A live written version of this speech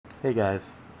Hey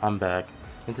guys, I'm back,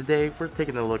 and today we're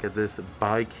taking a look at this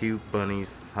BiCute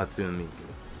Bunnies Hatsune Miku.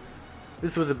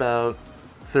 This was about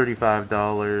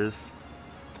 $35,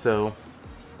 so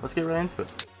let's get right into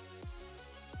it.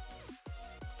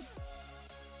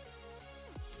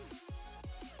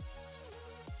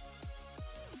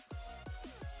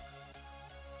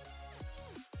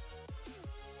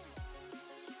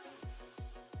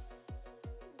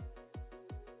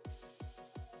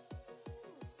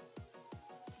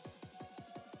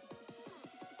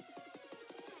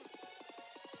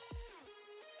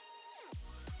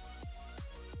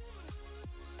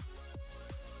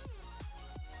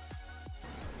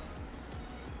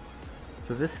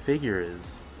 So this figure is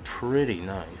pretty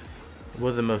nice.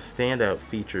 One of the most standout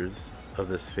features of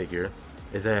this figure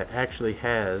is that it actually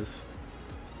has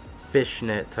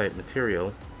fishnet type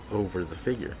material over the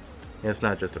figure, and it's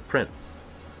not just a print.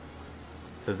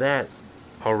 So that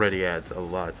already adds a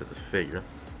lot to the figure.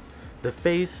 The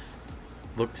face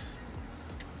looks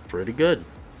pretty good.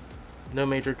 No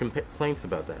major complaints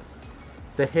about that.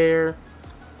 The hair,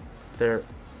 it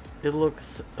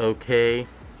looks okay,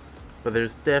 but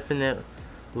there's definitely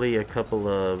a couple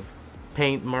of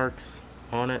paint marks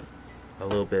on it, a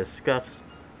little bit of scuffs.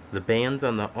 The bands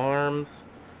on the arms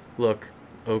look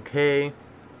okay.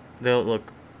 They don't look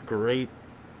great.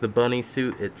 The bunny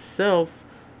suit itself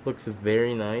looks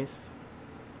very nice,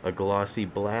 a glossy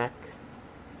black,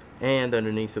 and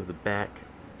underneath of the back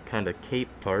kind of cape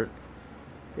part,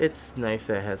 it's nice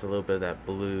that it has a little bit of that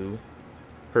blue.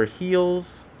 Her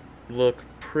heels look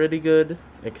pretty good,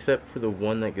 except for the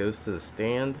one that goes to the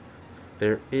stand.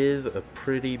 There is a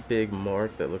pretty big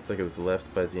mark that looks like it was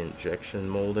left by the injection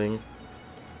molding,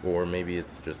 or maybe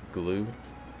it's just glue.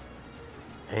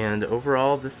 And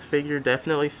overall, this figure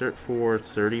definitely for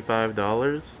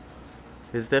 $35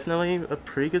 is definitely a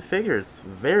pretty good figure. It's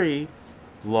very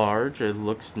large, it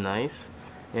looks nice,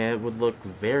 and it would look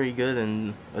very good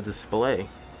in a display.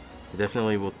 It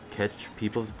definitely will catch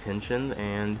people's attention,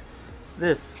 and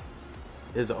this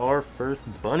is our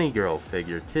first Bunny Girl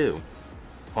figure too.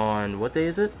 On what day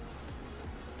is it?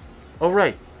 Oh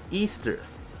right, Easter,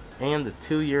 and the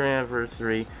 2-year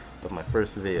anniversary of my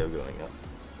first video going up.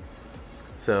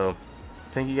 So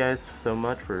thank you guys so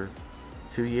much for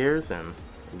 2 years and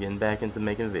getting back into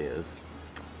making videos.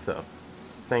 So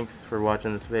thanks for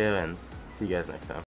watching this video, and see you guys next time.